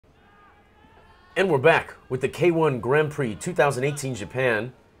And we're back with the K-1 Grand Prix 2018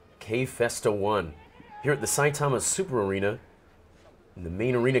 Japan, K-FESTA.1. Here at the SAITAMA Super Arena, in the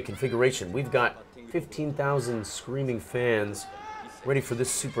main arena configuration, we've got 15,000 screaming fans ready for this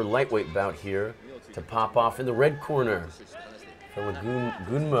super lightweight bout here to pop off in the red corner. Fellow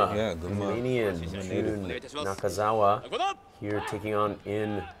Gunma, Romanian Jun Nakazawa, here taking on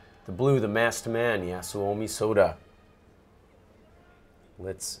in the blue, the masked man, Yasuomi Soda.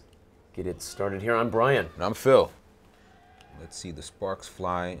 Let's get it started here. I'm Brian. And I'm Phil. Let's see the sparks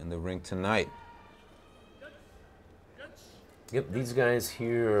fly in the ring tonight. Yep, these guys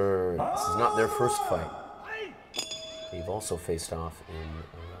here, this is not their first fight. They've also faced off in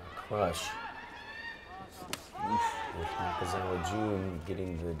Crush, with Nakazawa Jun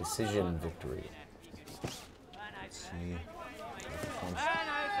getting the decision victory. Let's see what comes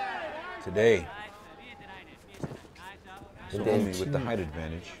today. And then with the height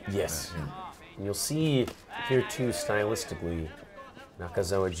advantage. Yes. And you'll see here too, stylistically,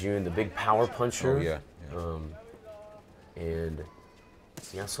 Nakazawa Jun, the big power puncher. Oh, yeah. And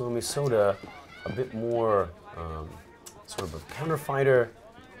Yasuomi Soda, a bit more sort of a counter fighter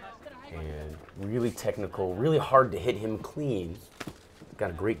and really technical, really hard to hit him clean. Got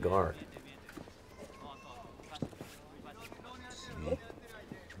a great guard.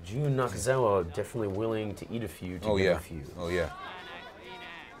 Jun Nakazawa definitely willing to eat a few to get a few. Oh yeah.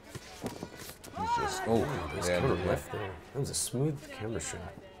 He's just there's counter left there. That was a smooth camera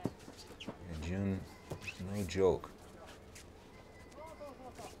shot. And Jun, no joke.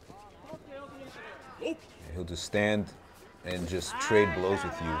 He'll just stand and just trade blows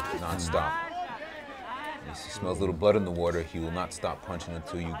with you non-stop. He smells a little blood in the water, he will not stop punching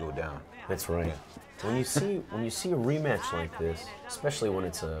until you go down. That's right. Yeah. When you see a rematch like this, especially when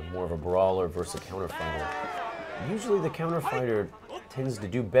it's more of a brawler versus a counter fighter, usually the counter fighter tends to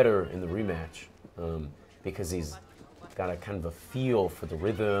do better in the rematch because he's got a kind of a feel for the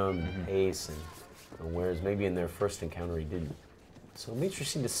rhythm and pace, and whereas maybe in their first encounter he didn't. So it'll be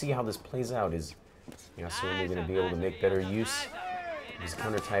interesting to see how this plays out. Is Yasuomi going to be able to make better use of his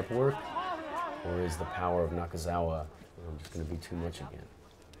counter type work, or is the power of Nakazawa just going to be too much again?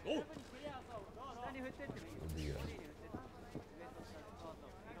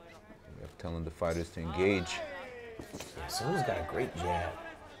 Telling the fighters to engage. Yeah, Soda's got a great jab.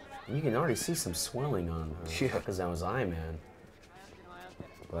 And you can already see some swelling on Nakazawa's eye, man.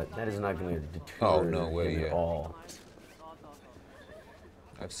 But that is not going to deter him at all.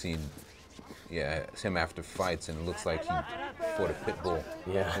 I've seen, him after fights, and it looks like he fought a pit bull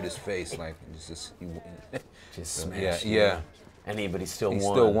with his face, like just smashed. But he still won. He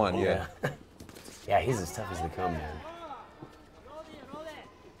still won, yeah. Yeah, he's as tough as they come, man.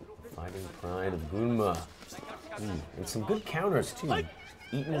 Fighting pride of Gunma. And some good counters too.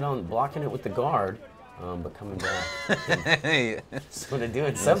 Eating it on, blocking it with the guard, but coming back. Soda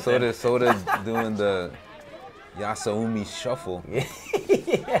doing something. Soda doing the Yasuomi shuffle. Yeah.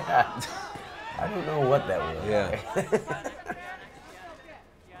 I don't know what that was. Yeah.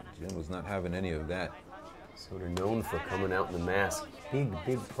 Jun was not having any of that. Soda known for coming out in the mask.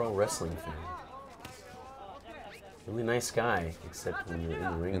 Big pro wrestling fan. Really nice guy, except when you're in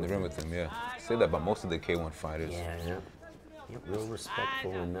the ring. In the ring with him, yeah. Say that about most of the K1 fighters. Yeah, real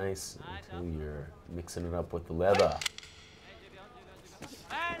respectful and nice until you're mixing it up with the leather.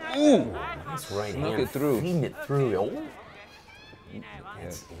 Ooh! Nice right Snuck hand, it through. feeding it through. Oh.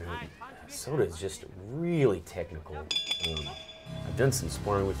 Soda is just really technical. I've done some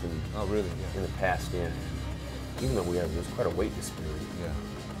sparring with him. Oh, really? In the past, yeah. Even though there's quite a weight disparity. Yeah.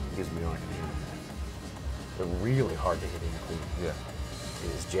 He gives me all I can handle. They're really hard to hit him clean. Yeah.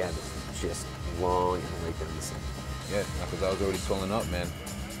 And his jab is just long and right down the center. Yeah, because I was already swelling up, man.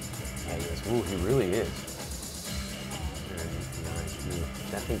 Yeah, he is. Ooh, he really is. And,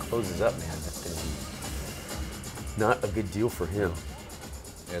 if that thing closes up, man, that's going to be not a good deal for him.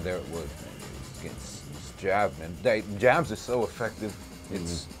 Yeah, there it was, man. His jab, man. Jabs are so effective.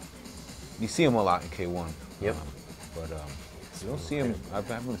 It's you see him a lot in K1. Yep. But you don't see him. I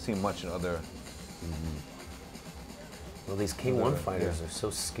haven't seen much in other. Well, these K1 fighters are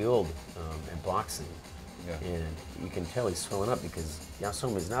so skilled at boxing, and you can tell he's swelling up because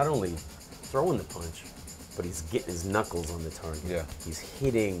Yasuomi is not only throwing the punch, but he's getting his knuckles on the target. Yeah. He's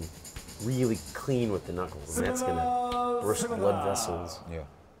hitting really clean with the knuckles, and that's going to burst blood vessels. Yeah.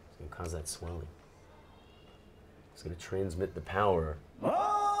 It's going to cause that swelling. It's going to transmit the power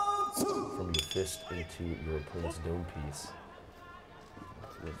from your fist into your opponent's dome piece.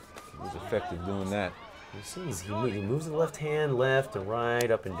 He was effective doing that. You see, he moves the left hand left and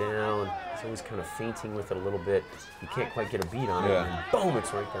right, up and down. He's always kind of feinting with it a little bit. You can't quite get a beat on it, and boom,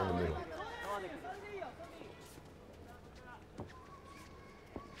 it's right down the middle.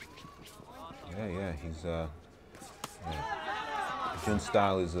 Yeah, he's Jun's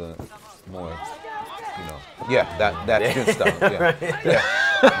style is more, that's Jun's style. Yeah. Right. Yeah.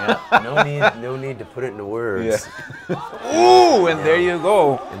 No need to put it into words. Yeah. Ooh, and there you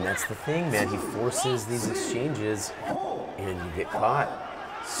go. And that's the thing, man. He forces these exchanges, and you get caught.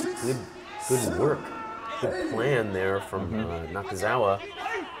 Good work, good plan there from Nakazawa.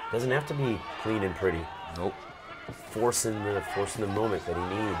 Doesn't have to be clean and pretty. Nope. Forcing the moment that he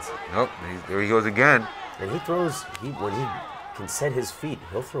needs. Nope. There he goes again. And when he can set his feet,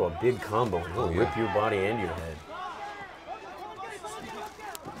 he'll throw a big combo and he'll rip your body and your head.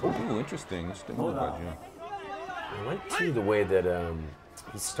 Ooh, interesting. Let's think about you. I like too the way that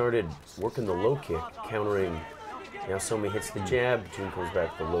he started working the low kick, countering. Yasuomi hits the jab, Jun comes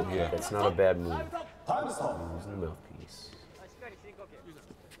back to the low kick. Yeah. That's not a bad move. Using the mouthpiece.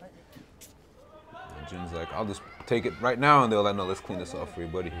 And Jun's like, I'll just take it right now, and they're like, no, let's clean this off for you,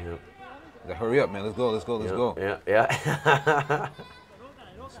 buddy. Yep. Like, hurry up, man. Let's go. Yeah. That's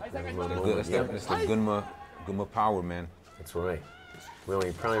the Gunma power, man. That's right. Well,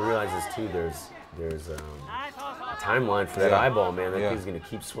 he probably realizes too. There's a timeline for that eyeball, man. That thing's gonna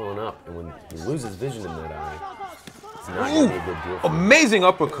keep swelling up, and when he loses vision in that eye, it's not gonna be a good deal. Amazing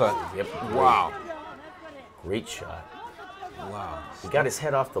uppercut. Yep. Wow. Great shot. Wow. He got his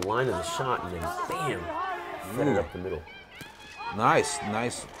head off the line of the shot, and then bam, fed it up the middle. Nice.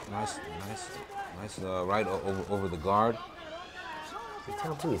 Right over the guard. You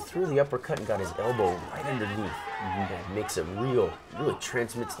tell too, he threw the uppercut and got his elbow right underneath. That makes it real. Really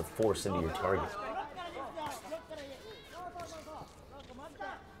transmits the force into your target.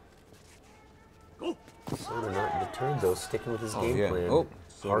 Soda not deterred though, sticking with his game plan.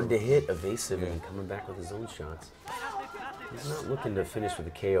 Hard to hit, evasive, and coming back with his own shots. He's not looking to finish with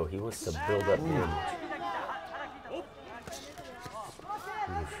a KO. He wants to build up damage.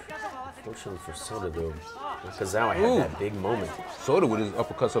 Unfortunately for Soda though, Nakazawa had that big moment. Soda with his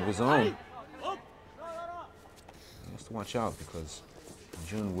uppercuts of his own. He has to watch out because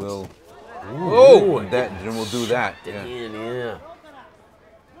Jun will. Jun will do that. Yeah.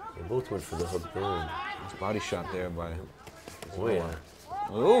 They both went for the hook there. Nice body shot there by. Oh yeah.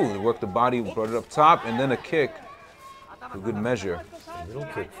 Oh, they worked the body, brought it up top, and then a kick. A good measure. A little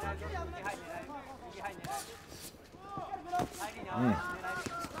kick from Jun.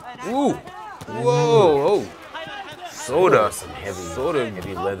 Ooh! Whoa! Oh. Soda. Some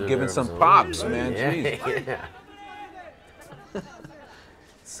heavy leather giving there. some pops, man. Jeez. Yeah.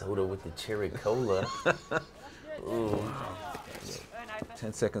 Soda with the cherry cola. Ooh.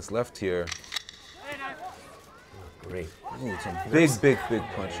 10 seconds left here. Great. Ooh, some big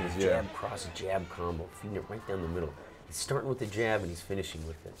punches, Jab, cross, jab combo. Feeding it right down the middle. He's starting with the jab and he's finishing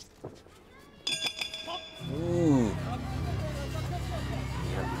with it. Ooh.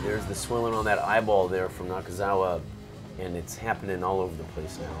 There's the swelling on that eyeball there from Nakazawa, and it's happening all over the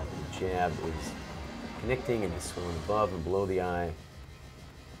place now. The jab is connecting and he's swelling above and below the eye.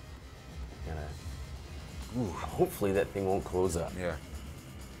 Hopefully that thing won't close up. Yeah.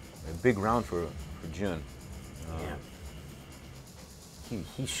 A big round for Jun. Yeah.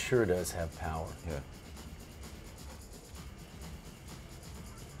 He sure does have power. Yeah.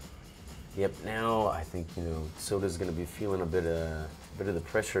 Yep, now I think, Soda's going to be feeling a bit of the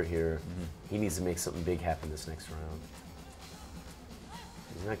pressure here. He needs to make something big happen this next round.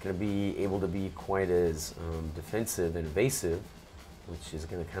 He's not going to be able to be quite as defensive and evasive, which is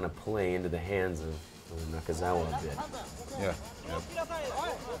going to kind of play into the hands of Nakazawa a bit. Yeah.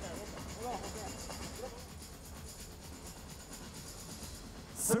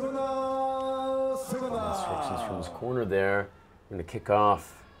 Instructions from his corner there. We're going to kick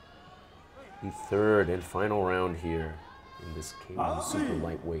off the third and final round here in this K-1 super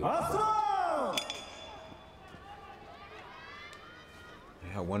lightweight. I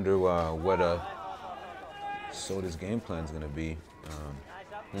wonder what Soda's game plan is going to be.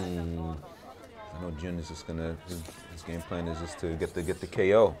 I know Jun is just gonna. His game plan is just to get the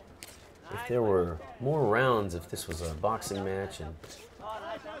KO. If there were more rounds, if this was a boxing match, and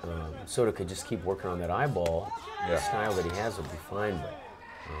Soda could just keep working on that eyeball, the style that he has would be fine.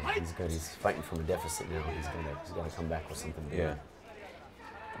 But he's fighting from a deficit now. He's got to come back with something big. Yeah.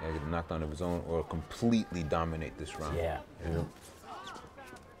 Get a knockdown of his own or completely dominate this round. Yeah. And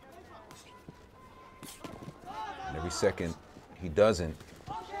every second he doesn't,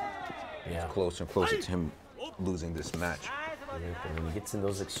 it's closer and closer to him losing this match. And when he gets in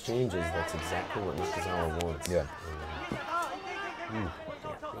those exchanges, that's exactly what Nakazawa wants. Yeah.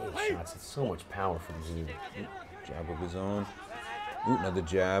 Big shots. It's so much power from Jun. Jab of his own. Ooh, another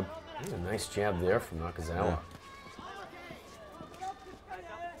jab. A nice jab there from Nakazawa.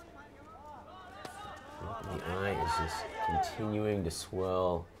 just continuing to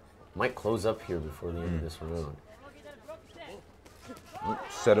swell. Might close up here before the end of this round.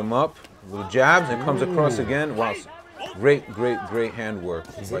 Set him up, little jabs, and comes across again. Wow, great handwork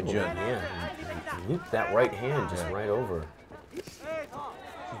by Jun. Yeah, he looped that right hand just right over. This is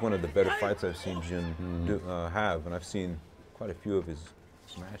one of the better fights I've seen Jun have, and I've seen quite a few of his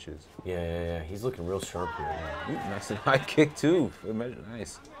matches. Yeah. He's looking real sharp here. Ooh, nice and high kick too.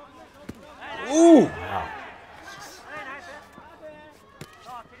 Nice. Ooh! Wow.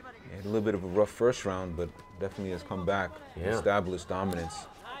 He had a little bit of a rough first round, but definitely has come back. Yeah. Established dominance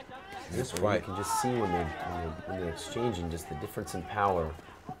in this fight. You can just see when they're exchanging, just the difference in power.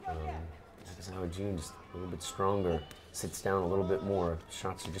 Nakazawa Jun just a little bit stronger, sits down a little bit more.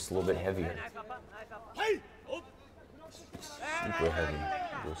 Shots are just a little bit heavier. Super heavy.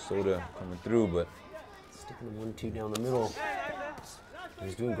 Soda coming through, but sticking the 1-2 down the middle.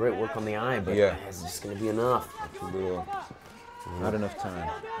 He's doing great work on the eye, but yeah, it's just going to be enough. Too little. Not enough time.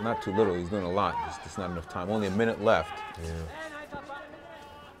 Not too little. He's doing a lot. Just not enough time. Only a minute left. Yeah.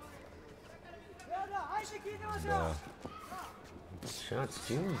 And, shots,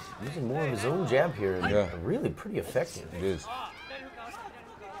 Jun using more of his own jab here, and really pretty effective. It is.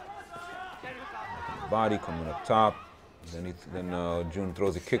 Body coming up top. Then Jun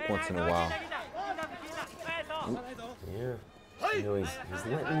throws a kick once in a while. Ooh. Yeah. You know, he's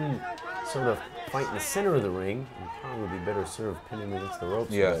letting sort of fight in the center of the ring. He probably would be better served pinning against the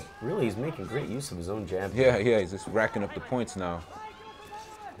ropes. Yeah. But really, he's making great use of his own jab. Yeah. He's just racking up the points now.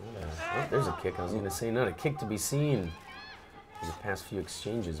 Oh, there's a kick. I was going to say not a kick to be seen in the past few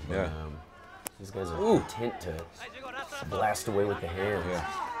exchanges, but these guys are content to blast away with the hands. Yeah.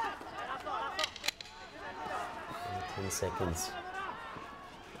 10 seconds.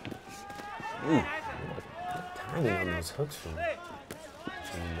 Ooh. Timing on those hooks from Here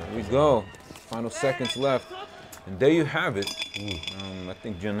we go. Final seconds left. And there you have it. I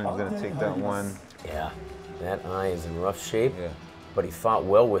think Jun is going to take that one. Yeah, that eye is in rough shape, Yeah. but he fought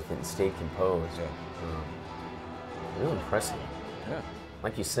well with it and stayed composed. Yeah. Really impressive. Yeah.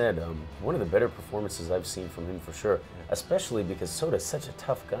 Like you said, one of the better performances I've seen from him for sure, especially because Soda's such a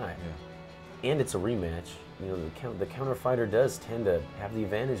tough guy. Yeah. And it's a rematch. You know, the counter fighter does tend to have the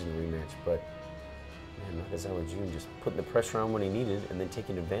advantage in the rematch, but man, Nakazawa Jun just putting the pressure on when he needed and then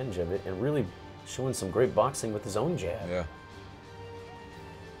taking advantage of it and really showing some great boxing with his own jab. Yeah.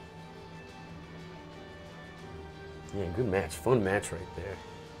 Yeah, good match. Fun match right there.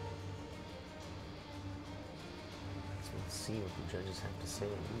 So let's see what the judges have to say.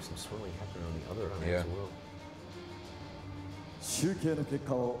 Maybe some swelling happening on the other eye as well. 集計の結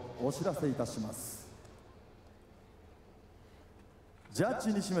果をお知らせいたします。ジャッ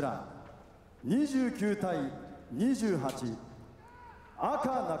ジ西村29対28、赤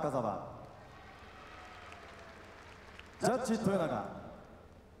中澤。ジャッジ豊永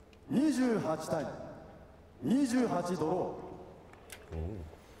28対28ドロー。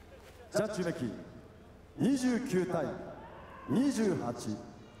ジャッジ梅木29対28、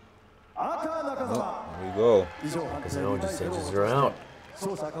赤中澤。 There we go. Nakazawa just edges her out.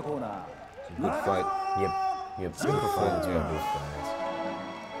 勝者赤コーナー。 Good fight. Yep. Good performance by both guys.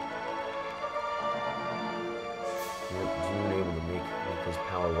 Yep, Jun able to make his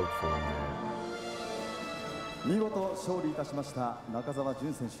power work for him there. 見事勝利いたしました中澤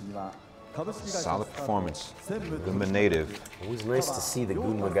潤選手には株式会社 Solid performance. Gunma native. Always nice to see the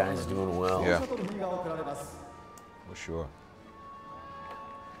Gunma guys doing well. Yeah. For sure.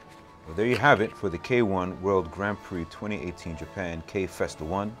 Well, there you have it for the K-1 World Grand Prix 2018 Japan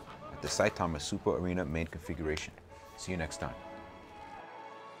K-Festa.1 at the SAITAMA Super Arena main configuration. See you next time.